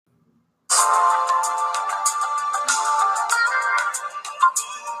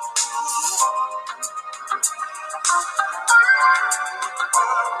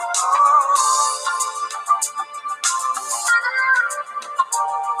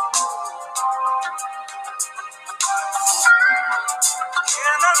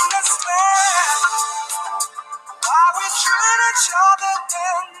Can't understand why we treat each other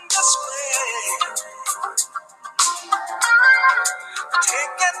in this way.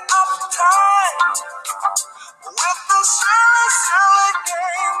 Taking up time with the silly, silly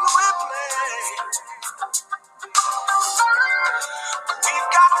games we play. We've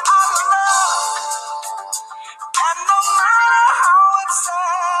got our love, and no matter how it's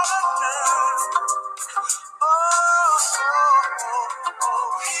said or done,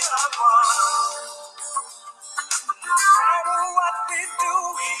 we are one. No matter what we do,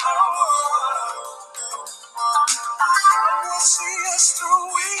 we are one. God will see us through,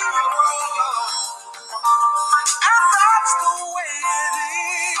 we are one. And that's the way it is.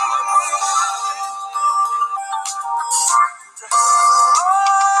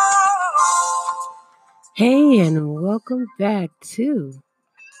 Hey, and welcome back to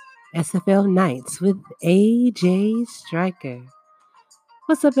SFL Nights with A.J.Striker.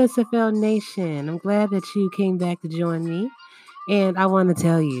 What's up, SFL Nation? I'm glad that you came back to join me. And I want to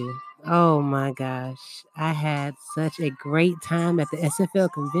tell you, oh my gosh, I had such a great time at the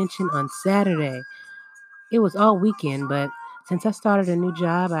SFL convention on Saturday. It was all weekend, but since I started a new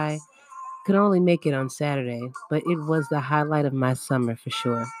job, I could only make it on Saturday. But it was the highlight of my summer for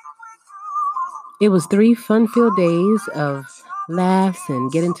sure. It was 3 fun-filled days of laughs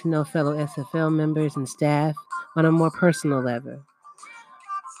and getting to know fellow SFL members and staff on a more personal level.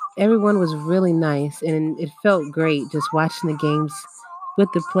 Everyone was really nice, and it felt great just watching the games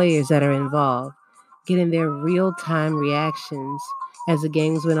with the players that are involved. Getting their real-time reactions as the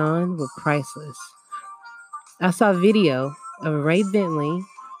games went on were priceless. I saw video of Ray Bentley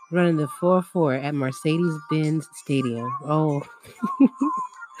running the 4-4 at Mercedes-Benz Stadium. Oh,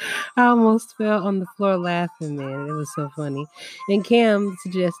 I almost fell on the floor laughing, man. It was so funny. And Cam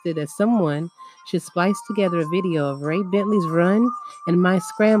suggested that someone should splice together a video of Ray Bentley's run and my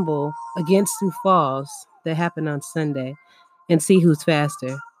scramble against Sioux Falls that happened on Sunday and see who's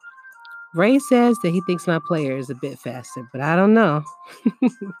faster. Ray says that he thinks my player is a bit faster, but I don't know.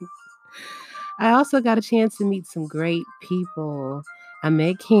 I also got a chance to meet some great people. I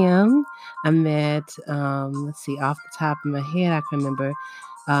met Kim. I met, let's see, off the top of my head, I can remember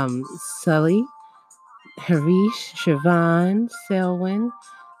Sully, Harish, Siobhan, Selwyn.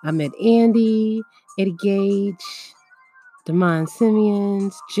 I met Andy, Eddie Gage, Damon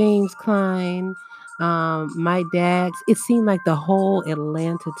Simeons, James Klein, Mike Dags. It seemed like the whole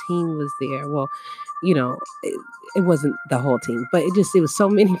Atlanta team was there. Well, it wasn't the whole team, but it was so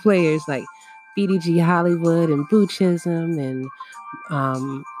many players like BDG Hollywood and Boo Chisholm and,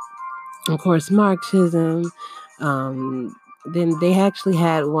 of course, Mark Chisholm. Then they actually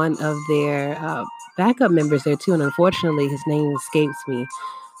had one of their backup members there too, and unfortunately his name escapes me.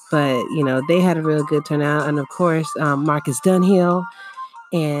 But, they had a real good turnout. And, of course, Marcus Dunhill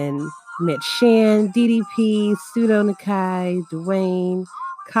and met Shan, DDP, Pseudo Nakai, Dwayne,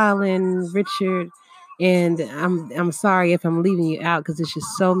 Colin, Richard. And I'm sorry if I'm leaving you out because it's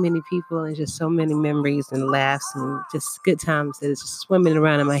just so many people and just so many memories and laughs and just good times that it's just swimming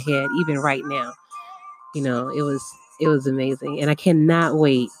around in my head, even right now. It was amazing. And I cannot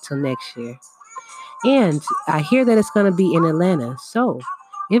wait till next year. And I hear that it's going to be in Atlanta. So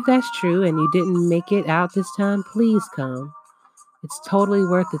if that's true and you didn't make it out this time, please come. It's totally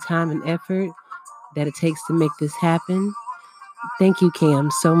worth the time and effort that it takes to make this happen. Thank you, Cam,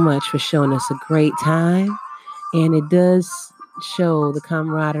 so much for showing us a great time. And it does show the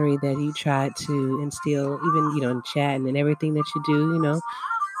camaraderie that you tried to instill, even, in chatting and everything that you do.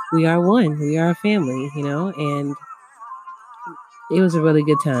 We are one. We are a family, and it was a really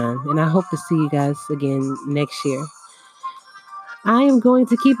good time. And I hope to see you guys again next year. I am going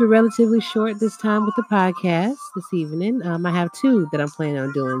to keep it relatively short this time with the podcast this evening. I have 2 that I'm planning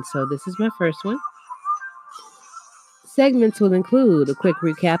on doing. So this is my first one. Segments will include a quick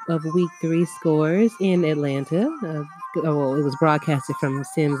recap of Week 3 scores in Atlanta. It was broadcasted from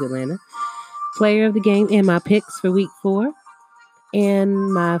Sims Atlanta. Player of the game and my picks for Week 4.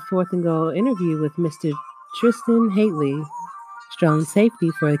 And my 4th and goal interview with Mr. Tristan Haley, strong safety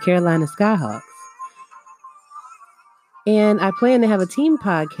for the Carolina Skyhawks. And I plan to have a team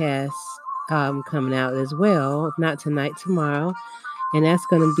podcast coming out as well, if not tonight, tomorrow. And that's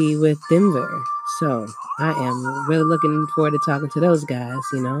going to be with Denver. So I am really looking forward to talking to those guys,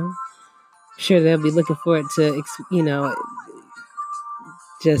 Sure, they'll be looking forward to,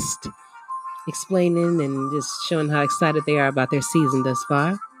 just explaining and just showing how excited they are about their season thus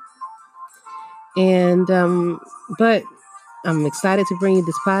far. And, but I'm excited to bring you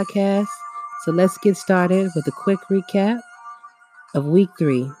this podcast. So let's get started with a quick recap of Week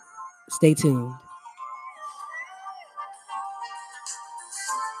 3. Stay tuned.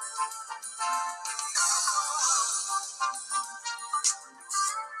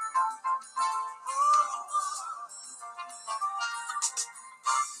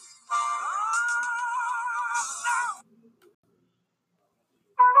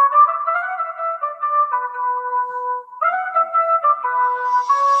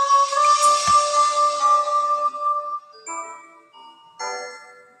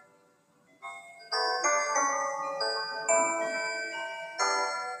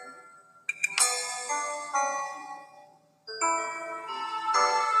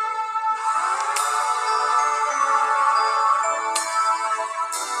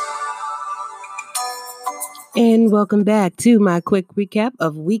 And welcome back to my quick recap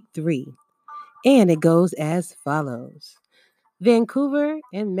of week 3. And it goes as follows. Vancouver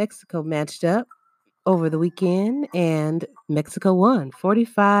and Mexico matched up over the weekend, and Mexico won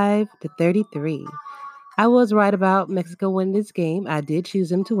 45-33. I was right about Mexico winning this game. I did choose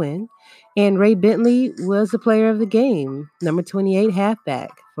them to win. And Ray Bentley was the player of the game, number 28 halfback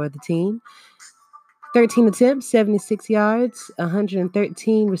for the team. 13 attempts, 76 yards,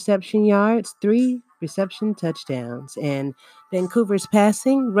 113 reception yards, 3 reception touchdowns. And Vancouver's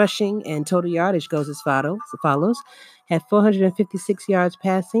passing, rushing, and total yardage goes as follows. Had 456 yards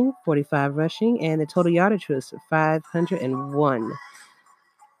passing, 45 rushing, and the total yardage was 501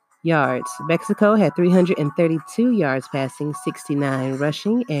 yards. Mexico had 332 yards passing, 69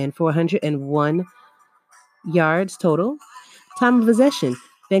 rushing, and 401 yards total. Time of possession.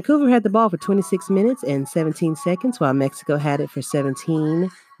 Vancouver had the ball for 26 minutes and 17 seconds, while Mexico had it for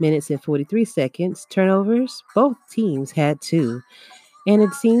 17 minutes and 43 seconds. Turnovers, both teams had 2. And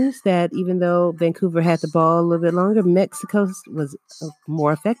it seems that even though Vancouver had the ball a little bit longer, Mexico was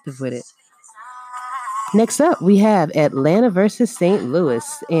more effective with it. Next up, we have Atlanta versus St.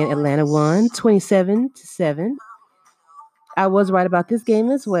 Louis, and Atlanta won 27-7. I was right about this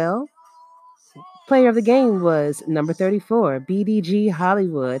game as well. Player of the game was number 34, BDG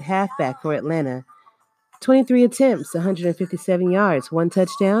Hollywood, halfback for Atlanta. 23 attempts, 157 yards, 1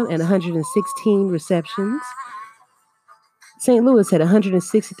 touchdown, and 116 receptions. St. Louis had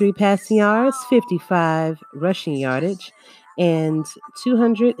 163 passing yards, 55 rushing yardage, and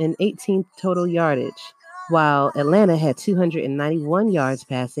 218 total yardage, while Atlanta had 291 yards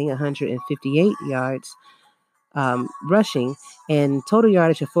passing, 158 yards rushing, and total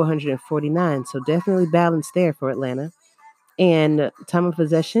yardage of 449. So definitely balanced there for Atlanta. And time of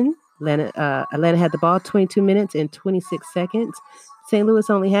possession, Atlanta had the ball 22 minutes and 26 seconds. St. Louis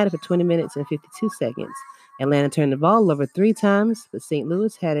only had it for 20 minutes and 52 seconds. Atlanta turned the ball over 3 times, but St.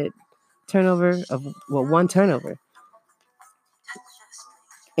 Louis had it one turnover.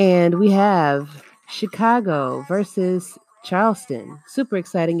 And we have Chicago versus Charleston. Super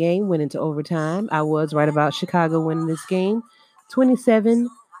exciting game, went into overtime. I was right about Chicago winning this game,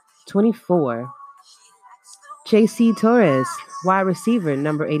 27-24. J.C. Torres, wide receiver,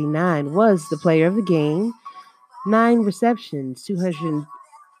 number 89, was the player of the game. 9 receptions,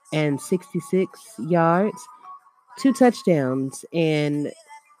 266 yards, 2 touchdowns, and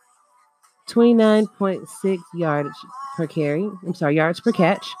 29.6 yards per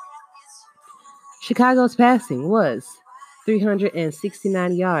catch. Chicago's passing was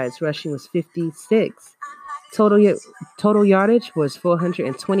 369 yards. Rushing was 56. Total yardage was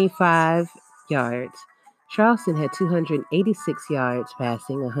 425 yards. Charleston had 286 yards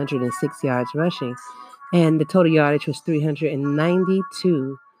passing, 106 yards rushing, and the total yardage was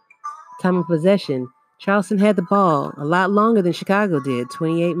 392. Time of possession. Charleston had the ball a lot longer than Chicago did,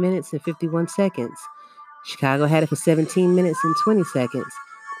 28 minutes and 51 seconds. Chicago had it for 17 minutes and 20 seconds.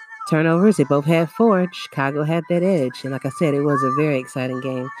 Turnovers, they both had 4. Chicago had that edge. And like I said, it was a very exciting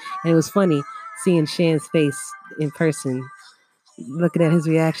game. And it was funny seeing Shan's face in person, looking at his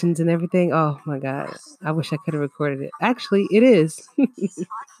reactions and everything. Oh, my God. I wish I could have recorded it. Actually, it is.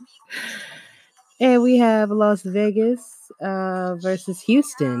 And we have Las Vegas versus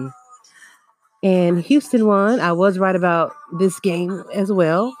Houston. And Houston won. I was right about this game as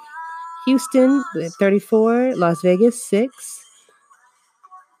well. Houston, 34. Las Vegas, 6.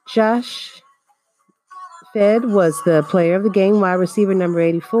 Josh Fed was the player of the game, wide receiver number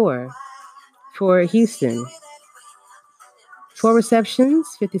 84 for Houston. 4 receptions,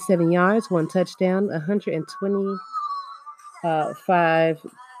 57 yards, 1 touchdown,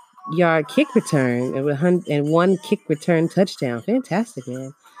 125-yard kick return, and 1 kick return touchdown. Fantastic,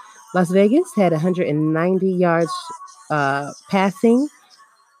 man. Las Vegas had 190 yards passing,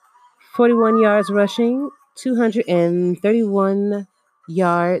 41 yards rushing, 231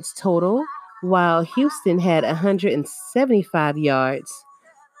 yards total, while Houston had 175 yards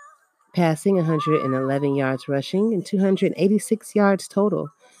passing, 111 yards rushing, and 286 yards total.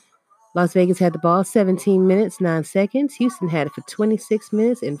 Las Vegas had the ball 17 minutes, 9 seconds. Houston had it for 26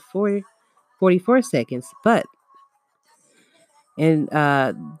 minutes and 44 seconds.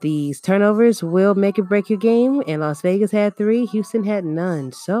 These turnovers will make or break your game, and Las Vegas had 3. Houston had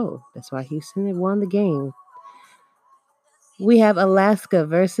none. So that's why Houston had won the game. We have Alaska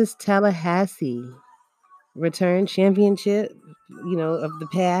versus Tallahassee. Return championship, of the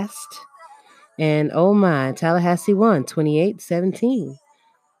past. And oh my, Tallahassee won 28-17.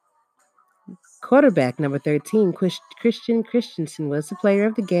 Quarterback number 13, Christian Christensen, was the player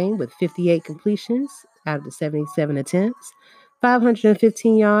of the game with 58 completions out of the 77 attempts,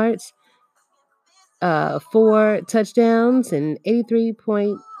 515 yards, 4 touchdowns and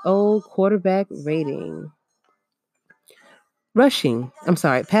 83.0 quarterback rating.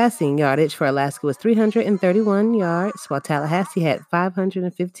 Passing yardage for Alaska was 331 yards, while Tallahassee had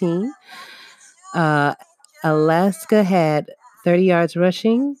 515. Alaska had 30 yards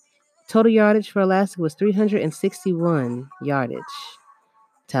rushing. Total yardage for Alaska was 361 yardage.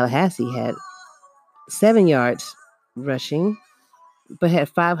 Tallahassee had 7 yards rushing, but had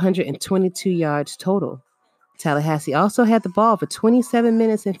 522 yards total. Tallahassee also had the ball for 27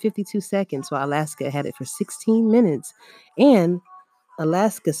 minutes and 52 seconds, while Alaska had it for 16 minutes. And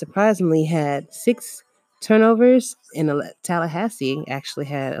Alaska surprisingly had 6 turnovers, and Tallahassee actually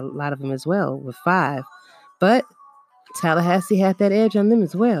had a lot of them as well, with 5. But Tallahassee had that edge on them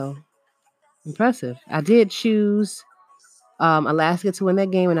as well. Impressive. I did choose Alaska to win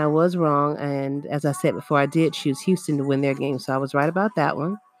that game, and I was wrong. And as I said before, I did choose Houston to win their game, so I was right about that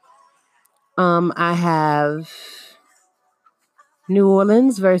one. I have New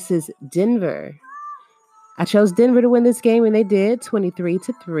Orleans versus Denver. I chose Denver to win this game, and they did,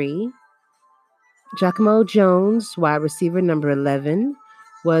 23-3. Giacomo Jones, wide receiver number 11,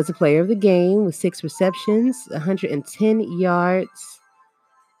 was the player of the game with 6 receptions, 110 yards,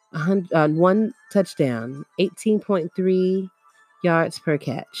 1 touchdown, 18.3 yards per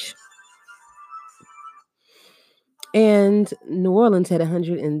catch. And New Orleans had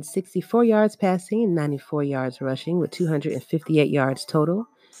 164 yards passing and 94 yards rushing with 258 yards total.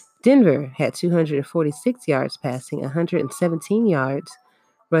 Denver had 246 yards passing, 117 yards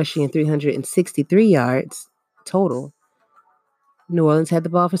rushing, and 363 yards total. New Orleans had the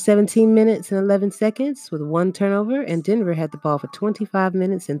ball for 17 minutes and 11 seconds with 1 turnover, and Denver had the ball for 25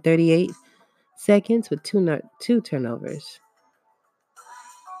 minutes and 38 seconds with 2 turnovers.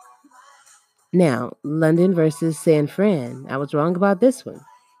 Now, London versus San Fran. I was wrong about this one.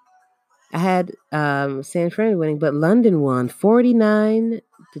 I had San Fran winning, but London won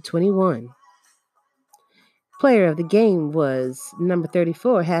 49-21. Player of the game was number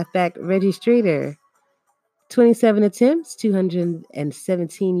 34, halfback A.J.Striker. 27 attempts,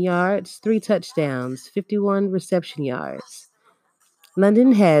 217 yards, 3 touchdowns, 51 reception yards.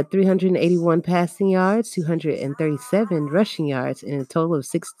 London had 381 passing yards, 237 rushing yards, and a total of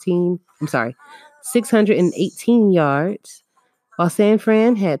 618 yards, while San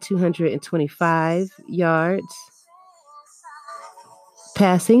Fran had 225 yards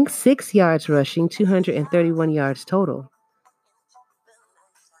passing, 6 yards rushing, 231 yards total.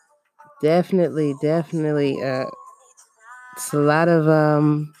 Definitely, it's a lot of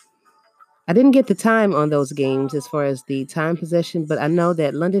I didn't get the time on those games as far as the time possession, but I know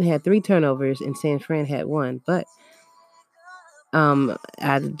that London had 3 turnovers and San Fran had 1. But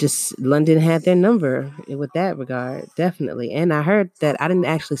London had their number with that regard, definitely. And I heard that I didn't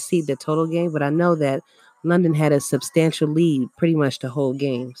actually see the total game, but I know that London had a substantial lead pretty much the whole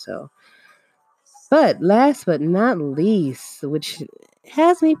game. So, but last but not least, which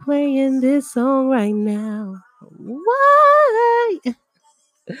has me playing this song right now. Why?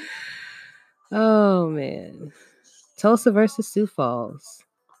 Oh man. Tulsa versus Sioux Falls.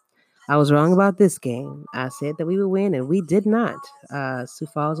 I was wrong about this game. I said that we would win, and we did not. Sioux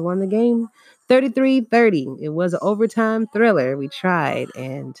Falls won the game 33-30. It was an overtime thriller. We tried,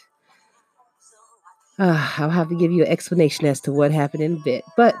 and I'll have to give you an explanation as to what happened in a bit.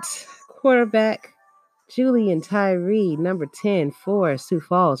 But quarterback Julian Tyree, number 10 for Sioux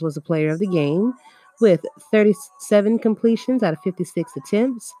Falls, was the player of the game with 37 completions out of 56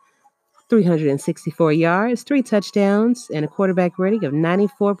 attempts, 364 yards, 3 touchdowns, and a quarterback rating of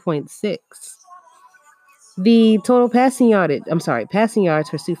 94.6. The total passing yards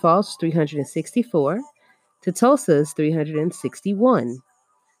for Sioux Falls was 364 to Tulsa's 361.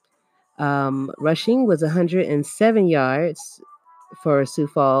 Rushing was 107 yards for Sioux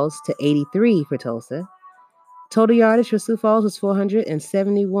Falls to 83 for Tulsa. Total yardage for Sioux Falls was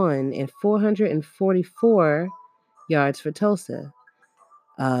 471 and 444 yards for Tulsa.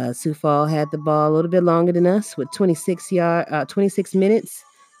 Sioux Falls had the ball a little bit longer than us with 26 minutes,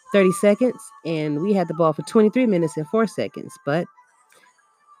 30 seconds, and we had the ball for 23 minutes and 4 seconds. But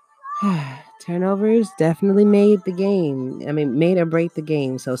turnovers definitely made or break the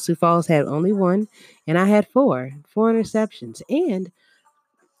game. So Sioux Falls had only 1, and I had 4 interceptions. And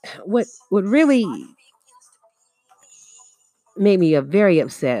what really made me very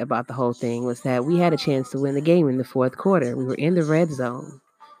upset about the whole thing was that we had a chance to win the game in the 4th quarter. We were in the red zone.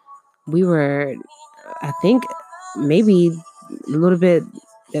 We were, I think, maybe a little bit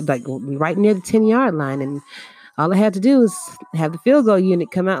like right near the 10-yard line, and all I had to do was have the field goal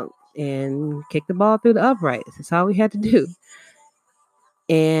unit come out and kick the ball through the uprights. That's all we had to do.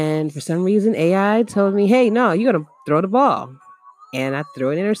 And for some reason, AI told me, hey, no, you're going to throw the ball. And I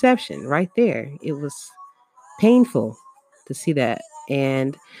threw an interception right there. It was painful to see that.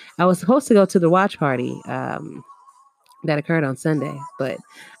 And I was supposed to go to the watch party that occurred on Sunday, but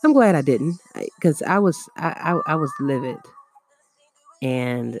I'm glad I didn't because I was livid.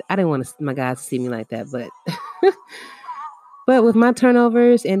 And I didn't want my guys to see me like that, but but with my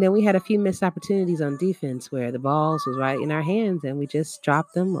turnovers, and then we had a few missed opportunities on defense where the balls was right in our hands and we just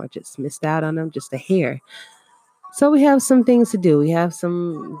dropped them or just missed out on them just a hair. So we have some things to do. We have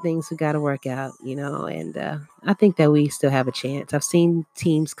some things we got to work out, and I think that we still have a chance. I've seen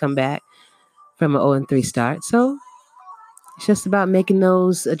teams come back from an 0-3 start. So it's just about making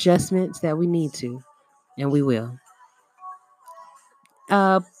those adjustments that we need to, and we will.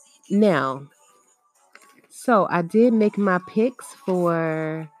 Now, so I did make my picks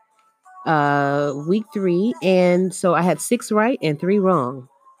for week 3, and so I had 6 right and 3 wrong,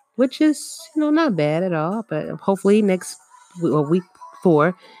 which is not bad at all. But hopefully next week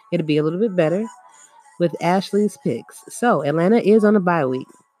 4 it'll be a little bit better with Ashley's picks. So Atlanta is on a bye week,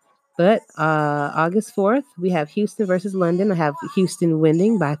 but August 4th we have Houston versus London. I have Houston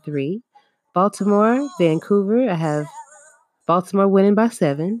winning by 3. Baltimore, Vancouver, I have Baltimore winning by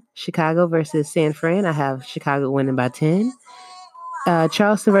 7. Chicago versus San Fran, I have Chicago winning by 10.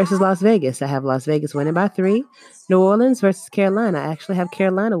 Charleston versus Las Vegas, I have Las Vegas winning by 3. New Orleans versus Carolina, I actually have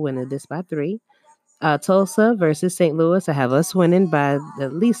Carolina winning this by 3. Tulsa versus St. Louis, I have us winning by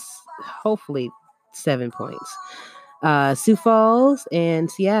at least, hopefully, 7 points. Sioux Falls and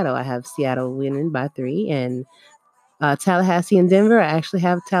Seattle, I have Seattle winning by 3. And Tallahassee and Denver, I actually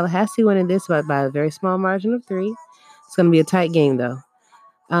have Tallahassee winning this by a very small margin of 3. It's going to be a tight game, though.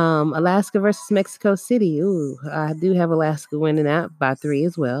 Alaska versus Mexico City. Ooh, I do have Alaska winning that by 3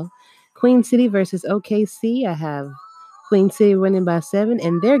 as well. Queen City versus OKC. I have Queen City winning by 7,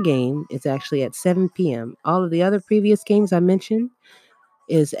 and their game is actually at 7 p.m. All of the other previous games I mentioned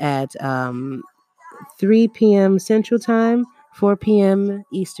is at 3 p.m. Central Time, 4 p.m.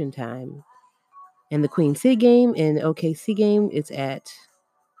 Eastern Time. And the Queen City game and OKC game is at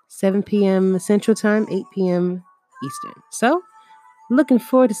 7 p.m. Central Time, 8 p.m. Eastern. So, looking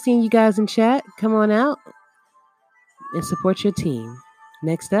forward to seeing you guys in chat. Come on out and support your team.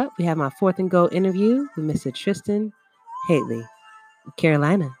 Next up, we have my 4th and Goal interview with Mr. Tristan Haley,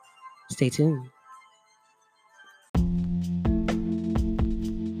 Carolina. Stay tuned.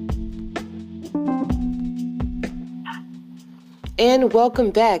 And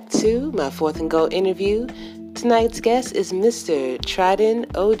welcome back to my 4th and Goal interview. Tonight's guest is Mr.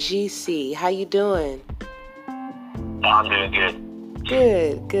 Trident OGC. How you doing? I'm doing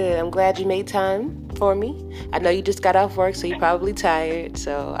good. Good. I'm glad you made time for me. I know you just got off work, so you're probably tired,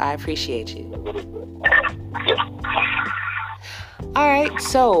 so I appreciate you. All right,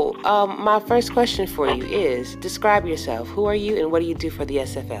 so my first question for you is, describe yourself. Who are you and what do you do for the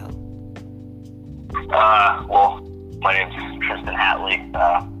SFL? Well, my name's Tristan Hatley.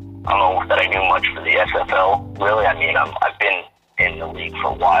 I don't know that I do much for the SFL, really. I mean, I've been in the league for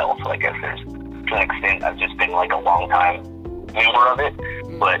a while, so I guess to an extent, I've just been like a long time member of it,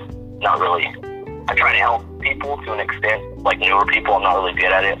 but not really. I try to help people to an extent, like newer people. I'm not really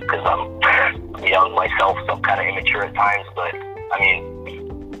good at it because I'm young myself, so I'm kind of immature at times, but I mean,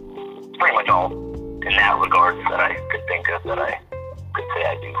 it's pretty much all in that regards that I could think of that I could say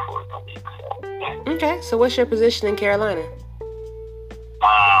I do for the league. So. Okay, so what's your position in Carolina?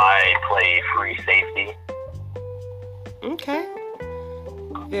 I play free safety. Okay.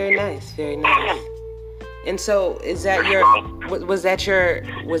 Very nice. And so, is that was that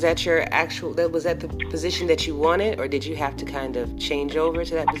the position that you wanted, or did you have to kind of change over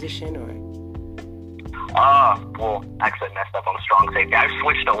to that position, or? Well, actually I messed up on the strong safety. I've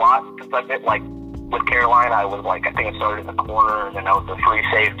switched a lot since I've been, like, with Carolina, I was like, I think I started in the corner, and then I was a free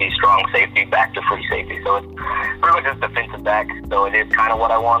safety, strong safety, back to free safety. So it's pretty much just defensive back. So it is kind of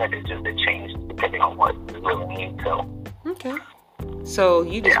what I wanted. It changed depending on what we really need. So. Okay. So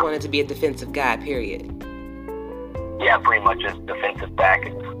you just wanted to be a defensive guy, period. Yeah, pretty much just defensive back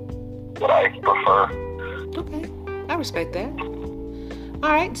is what I prefer. Okay, I respect that.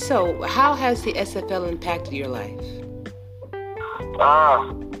 All right, so how has the SFL impacted your life?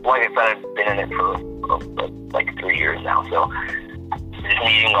 Like I said, I've been in it for like 3 years now, so just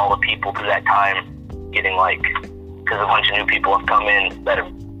meeting all the people through that time, getting because a bunch of new people have come in that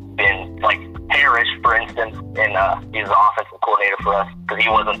have been, like Harris, for instance, and he's the offensive coordinator for us, because he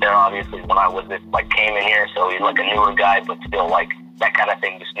wasn't there, obviously, when I came in here, so he's like a newer guy, but still, like, that kind of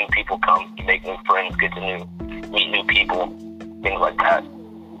thing, just new people come, you make new friends, get to meet new people, things like that,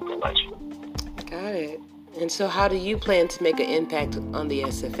 pretty much. Got it. And so how do you plan to make an impact on the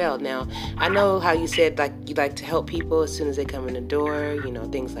SFL? Now, I know how you said like you like to help people as soon as they come in the door,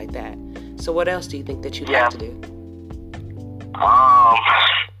 things like that. So what else do you think that you'd like to do?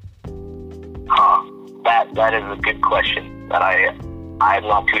 That is a good question, but I'm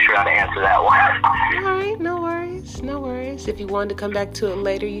not too sure how to answer that one. All right, no worries. If you wanted to come back to it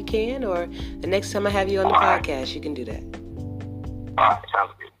later, you can, or the next time I have you on the podcast, you can do that. All right,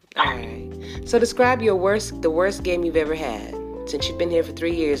 sounds good. All right. So describe the worst game you've ever had. Since you've been here for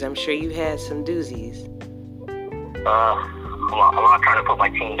 3 years, I'm sure you've had some doozies. I'm not trying to put my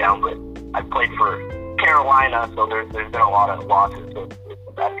team down, but I played for Carolina, so there's been a lot of losses. So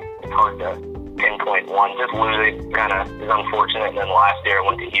it's hard to pinpoint one. Just losing kind of is unfortunate. And then last year I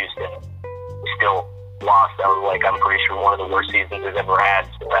went to Houston, still lost. That was I'm pretty sure one of the worst seasons I've ever had.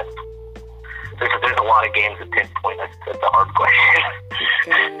 So there's a lot of games to pinpoint. That's a hard question.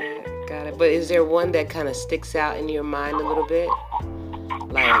 Got it. But is there one that kind of sticks out in your mind a little bit?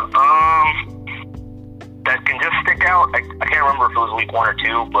 That can just stick out. I can't remember if it was week 1 or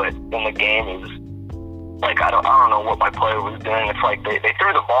 2, but in the game it was I don't know what my player was doing. It's they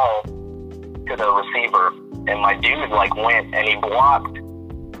threw the ball to the receiver, and my dude went and he blocked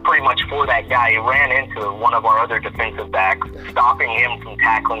pretty much for that guy. He ran into one of our other defensive backs, stopping him from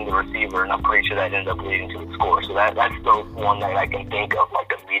tackling the receiver, and I'm pretty sure that ended up leading to a score. So that's the one that I can think of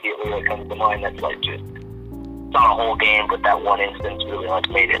immediately that comes to mind. That's just not a whole game, but that one instance really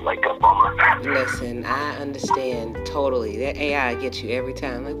made it a bummer. Listen, I understand totally. That AI gets you every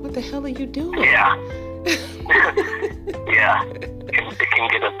time. What the hell are you doing? Yeah. Yeah. It can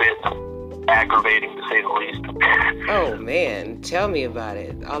get a bit aggravating to say the least. Oh man, tell me about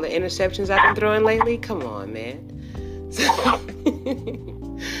it. All the interceptions I've been throwing lately? Come on, man.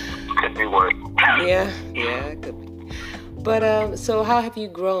 Could be worse. Yeah, it could be. But so how have you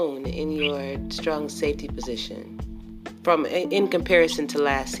grown in your strong safety position in comparison to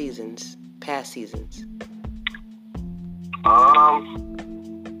past seasons? Well,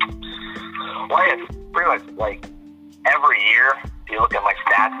 it's pretty much every year. If you look at my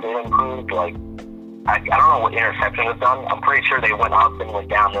stats, they improved. I don't know what interception has done. I'm pretty sure they went up and went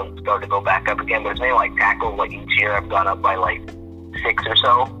down, then started to go back up again. But it's mainly tackles. Each year, I've gone up by 6 or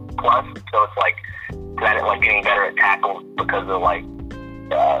so plus. So it's that getting better at tackles because of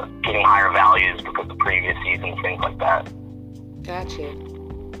getting higher values because of previous seasons, things like that. Gotcha.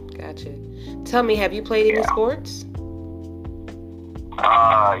 Tell me, have you played any sports?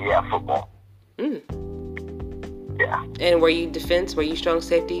 Yeah, football. Yeah. And were you defense? Were you strong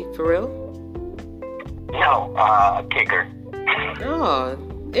safety for real? No, kicker. Oh,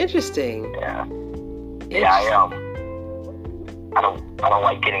 interesting. Yeah. Yeah, I don't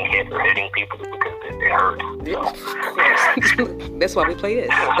like getting hit or hitting people because they hurt. So. Of course. That's why we play this.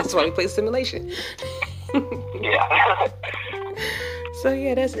 That's why we play simulation. Yeah. So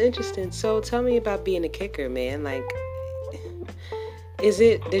yeah, that's interesting. So tell me about being a kicker, man. Does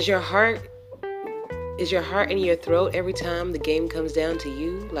your heart in your throat every time the game comes down to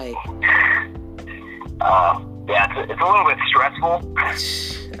you? Yeah, it's a little bit stressful.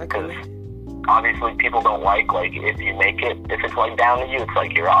 Okay. Obviously, people don't if you make it, if it's down to you,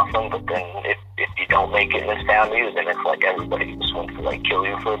 it's you're awesome. But then if you don't make it and it's down to you, then it's everybody just wants to kill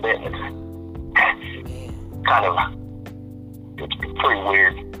you for a bit. And it's kind of, it's pretty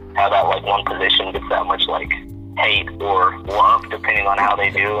weird how that one position gets that much hate or love depending on how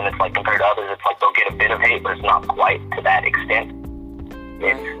they do. And it's compared to others, it's they'll get a bit of hate, but it's not quite to that extent.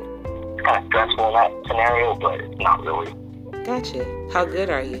 It's kind of stressful in that scenario, but it's not really. Gotcha. How good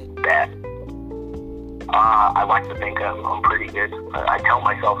are you? Bad. I like to think I'm pretty good. I tell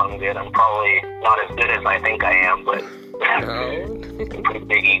myself I'm good. I'm probably not as good as I think I am, but pretty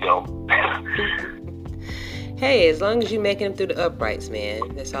big ego. Hey, as long as you're making them through the uprights,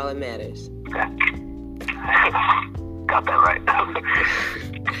 man, that's all that matters. Got that right.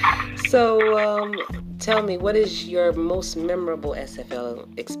 So, tell me, what is your most memorable SFL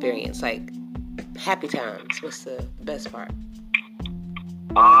experience? Happy times. What's the best part?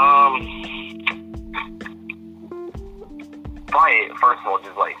 Probably, first of all,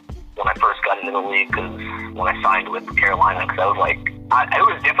 just when I first got into the league, because when I signed with Carolina, because I was it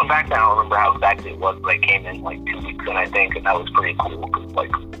was different back then. I don't remember how exactly it was, but I came in 2 weeks in, I think, and that was pretty cool. Cause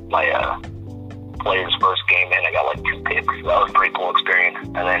my player's first game in, I got 2 picks. So that was a pretty cool experience.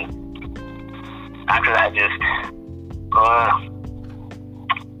 And then after that, just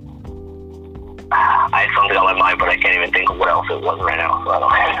I had something on my mind, but I can't even think of what else it was right now. So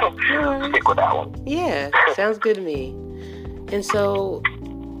I don't stick with that one. Yeah, sounds good to me. And so,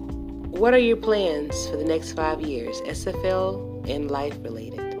 what are your plans for the next 5 years, SFL and life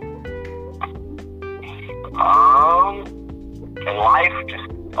related? In life, just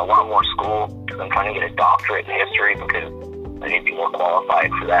a lot more school, because I'm trying to get a doctorate in history because I need to be more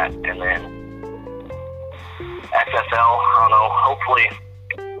qualified for that. And then SFL, I don't know, hopefully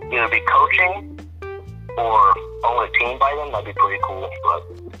either be coaching or own a team by then. That'd be pretty cool. But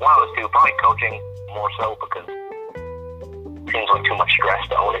one of those two, probably coaching more so, because it seems like too much stress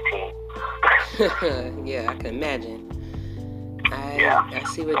to own a team. Yeah, I can imagine. I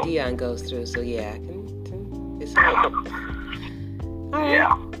see what Dion goes through, so yeah, I can. It's hard. All right.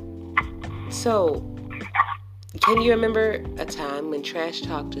 Yeah. So, can you remember a time when trash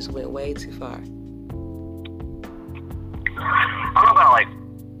talk just went way too far? I don't know about like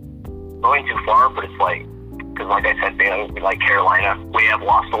going too far, but it's like, because like I said, like Carolina, we have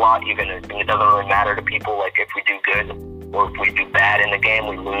lost a lot. Even it doesn't really matter to people. Like if we do good or if we do bad in the game,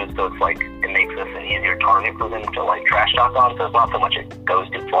 we lose. So it's like it makes us an easier target for them to like trash talk on. So it's not so much it goes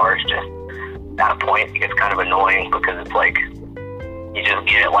too far. It's just at a point it gets kind of annoying because it's like you just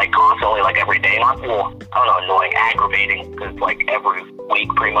get it like constantly, like every day. Not well, I don't know, annoying, aggravating, because like every week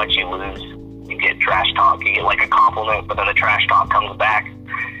pretty much you lose. You get trash talk, you get like a compliment, but then the trash talk comes back.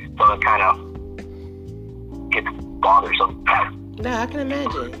 So it kind of gets bothersome. No, I can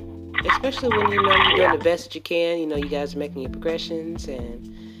imagine. Especially when you know you're doing the best that you can. You know you guys are making your progressions and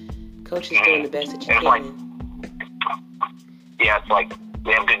coach is doing the best that you can. Like, it's like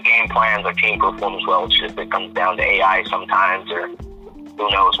we have good game plans, our team performs well. It's just it comes down to AI sometimes, or who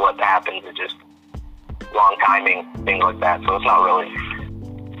knows what happens. It's just wrong timing, things like that. So it's not really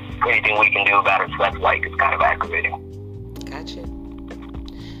anything we can do about it. So that's like it's kind of aggravating. Gotcha.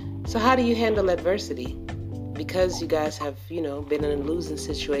 So how do you handle adversity? Because you guys have, been in a losing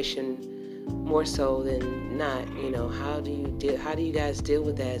situation more so than not, how do you guys deal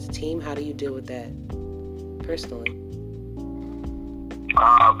with that as a team? How do you deal with that personally?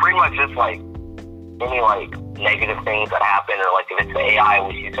 Pretty much just like any like negative things that happen, or like if it's AI,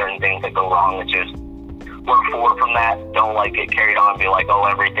 we see certain things that go wrong. It's just work forward from that. Don't like get carried on and be like, oh,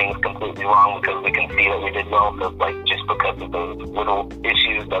 everything's completely wrong, because we can see that we did well. So like just because of those little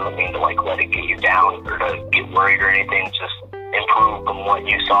issues doesn't mean to like let it get you down or to get worried or anything. Just improve from what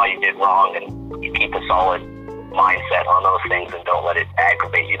you saw you did wrong, and you keep a solid mindset on those things, and don't let it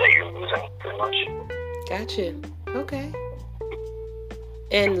aggravate you that you're losing too much. Gotcha. Okay.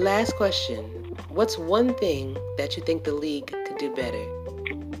 And last question. What's one thing that you think the league could do better?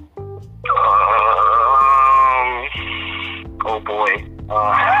 Oh boy.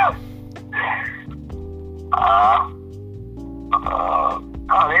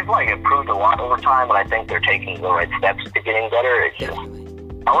 They've like improved a lot over time, but I think they're taking the right steps to getting better. It's just,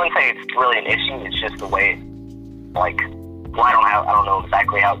 I wouldn't say it's really an issue. It's just the way, like, I don't know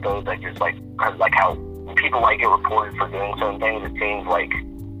exactly how it goes. Like just like how people like get reported for doing certain things. It seems like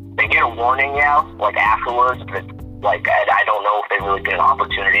they get a warning like afterwards, but it's like I don't know if they really get an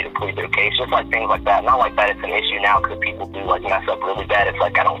opportunity to plead their case. Just like things like that. Not like that it's an issue now because people do like mess up really bad. It's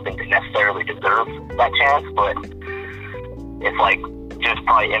like I don't think they necessarily deserve that chance, but it's like just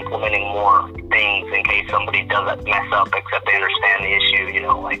probably implementing more things in case somebody doesn't mess up, except they understand the issue,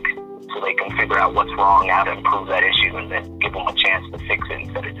 like so they can figure out what's wrong, how to improve that issue, and then give them a chance to fix it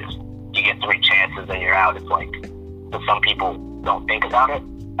instead of just you get 3 chances and you're out. It's like some people don't think about it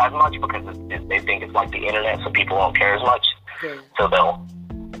as much because they think it's like the internet, so people won't care as much. Yeah. So they'll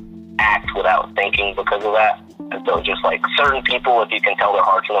act without thinking because of that. And so just like certain people, if you can tell their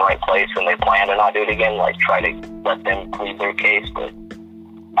heart's in the right place and they plan to not do it again, like try to let them plead their case. But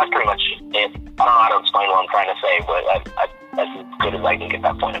that's pretty much it. I don't know how to explain what I'm trying to say, but that's as good as I can get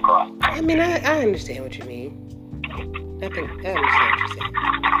that point across. I mean, I understand what you mean. I understand what you're saying.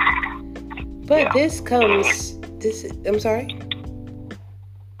 But yeah. I'm sorry?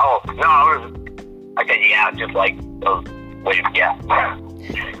 Oh, no, I said, yeah, just like those waves, yeah.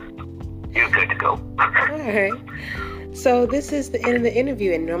 You're good to go. All right. So this is the end of the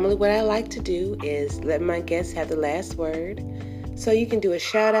interview, and normally what I like to do is let my guests have the last word. So you can do a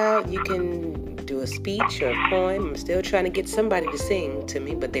shout out, you can do a speech or a poem. I'm still trying to get somebody to sing to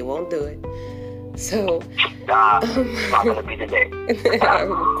me, but they won't do it. So not gonna be today.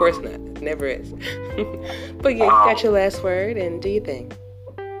 Of course not. Never is. But yeah, you got your last word, and do you think?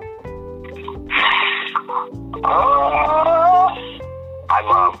 I'm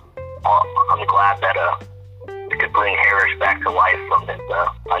glad that we could bring Harris back to life from his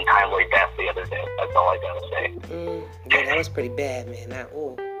untimely death the other day. That's all I gotta say. Yeah, that was pretty bad, man. My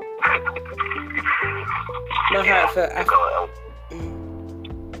heart felt.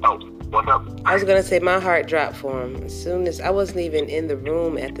 What's up? I was gonna say my heart dropped for him. As soon as I wasn't even in the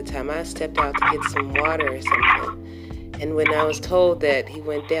room at the time, I stepped out to get some water or something, And when I was told that he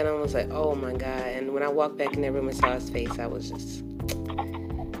went down, I was like, oh my God. And when I walked back in that room and saw his face, I was just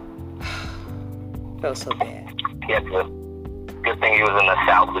felt so bad. Yeah, good thing he was in the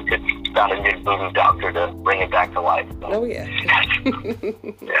South. We could found a good voodoo doctor to bring it back to life. So. Oh yeah.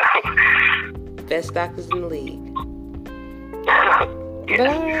 Yeah. Best doctors in the league. Yeah. But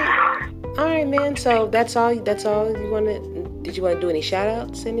all right, man. So that's all you wanted. Did you want to do any shout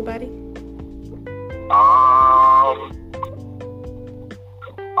outs to anybody?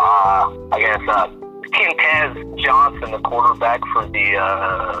 I guess Kentez Johnson, the quarterback for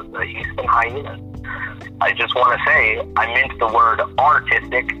the Houston Hyenas. I just want to say I meant the word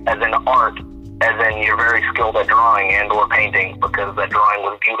artistic as in art, as in you're very skilled at drawing and or painting, because that drawing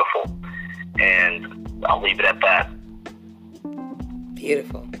was beautiful. And I'll leave it at that.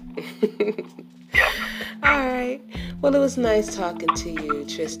 Beautiful. Yeah. All right. Well, it was nice talking to you,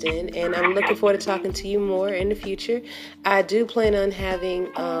 Tristan, and I'm looking forward to talking to you more in the future. I do plan on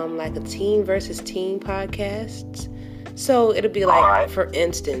having like a team versus team podcast. So it'll be like, right. For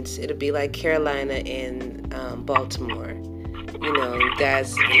instance, it'll be like Carolina and Baltimore. You know, you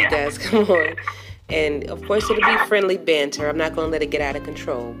guys come on. And of course, it'll be friendly banter. I'm not going to let it get out of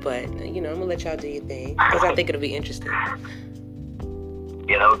control, but I'm going to let y'all do your thing because I think it'll be interesting.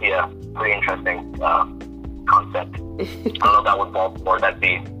 Yeah, that would be a pretty interesting concept. I don't know if that would Baltimore. That'd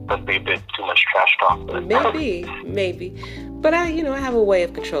be a bit too much trash talk. But maybe. But I have a way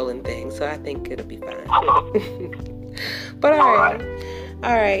of controlling things, so I think it'll be fine. But all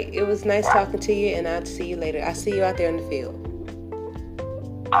right. It was nice talking to you, and I'll see you later. I'll see you out there in the field.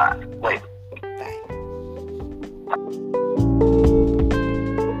 Wait. Bye.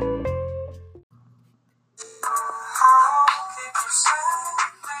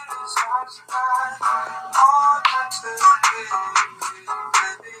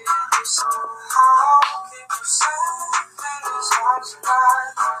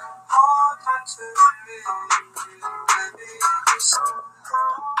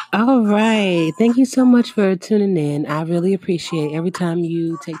 All right. Thank you so much for tuning in. I really appreciate every time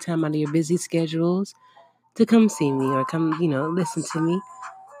you take time out of your busy schedules to come see me or come, listen to me,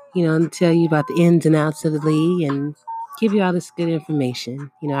 and tell you about the ins and outs of the league and give you all this good information.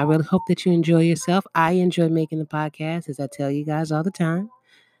 I really hope that you enjoy yourself. I enjoy making the podcast, as I tell you guys all the time.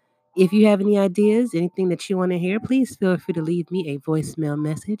 If you have any ideas, anything that you want to hear, please feel free to leave me a voicemail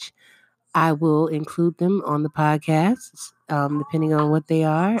message. I will include them on the podcast, depending on what they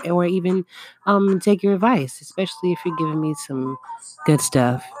are, or even take your advice, especially if you're giving me some good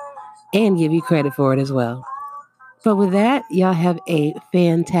stuff and give you credit for it as well. But with that, y'all have a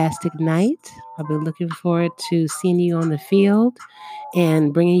fantastic night. I'll be looking forward to seeing you on the field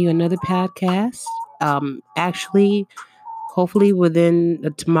and bringing you another podcast. Actually, hopefully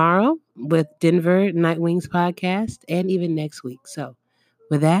within tomorrow with Denver Night Wings podcast and even next week. So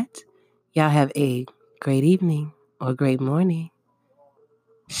with that, y'all have a great evening or great morning.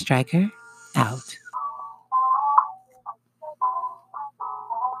 Striker out.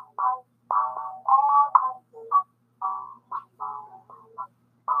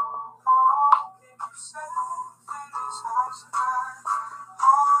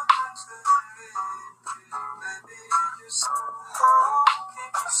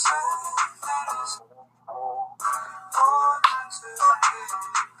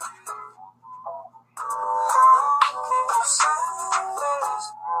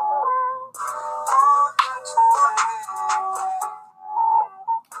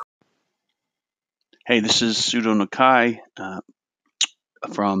 Hey, this is Pseudo Nakai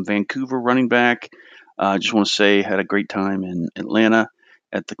from Vancouver, running back. I just want to say had a great time in Atlanta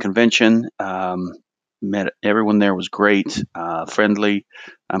at the convention. Met everyone there, was great, friendly.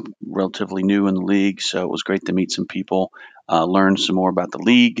 I'm relatively new in the league, so it was great to meet some people, learn some more about the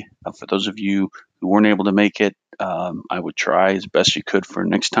league. For those of you who weren't able to make it, I would try as best you could for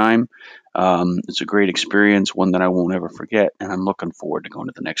next time. It's a great experience, one that I won't ever forget, and I'm looking forward to going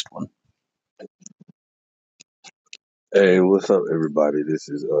to the next one. Hey, what's up, everybody? This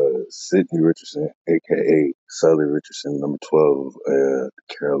is Sidney Richardson, aka Sully Richardson, number 12, the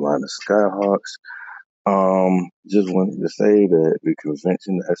Carolina Skyhawks. Just wanted to say that the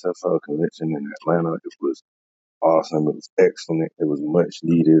convention, the SFL convention in Atlanta, it was awesome. It was excellent. It was much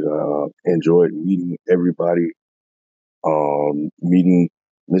needed. Enjoyed meeting everybody. Meeting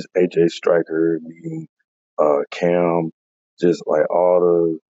Miss A.J.Striker, meeting Cam, just like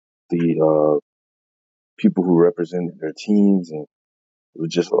all the people who represented their teams, and it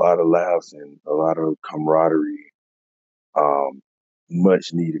was just a lot of laughs and a lot of camaraderie, much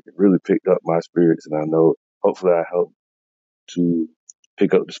needed. It really picked up my spirits, and I know hopefully I helped to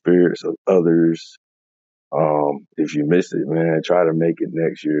pick up the spirits of others If you missed it, man, try to make it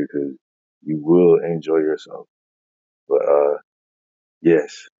next year because you will enjoy yourself. But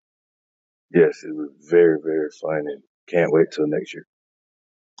yes, yes, it was very, very fun and can't wait till next year.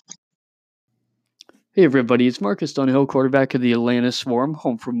 Hey everybody, it's Marcus Dunhill, quarterback of the Atlanta Swarm,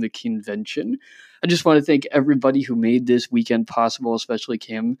 home from the convention. I just want to thank everybody who made this weekend possible, especially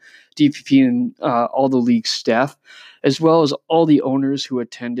Cam, DPP, and all the league staff, as well as all the owners who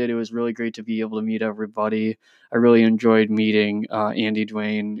attended. It was really great to be able to meet everybody. I really enjoyed meeting Andy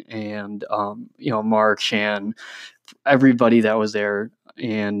Dwayne and Mark Shan, everybody that was there.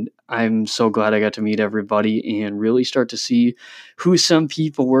 And I'm so glad I got to meet everybody and really start to see who some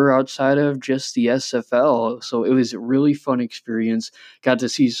people were outside of just the SFL. So it was a really fun experience. Got to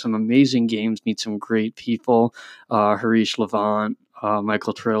see some amazing games, meet some great people, Harish Levant,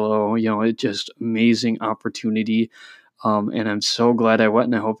 Michael Trillo. It's just amazing opportunity. And I'm so glad I went,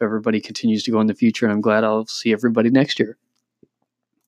 and I hope everybody continues to go in the future. And I'm glad I'll see everybody next year.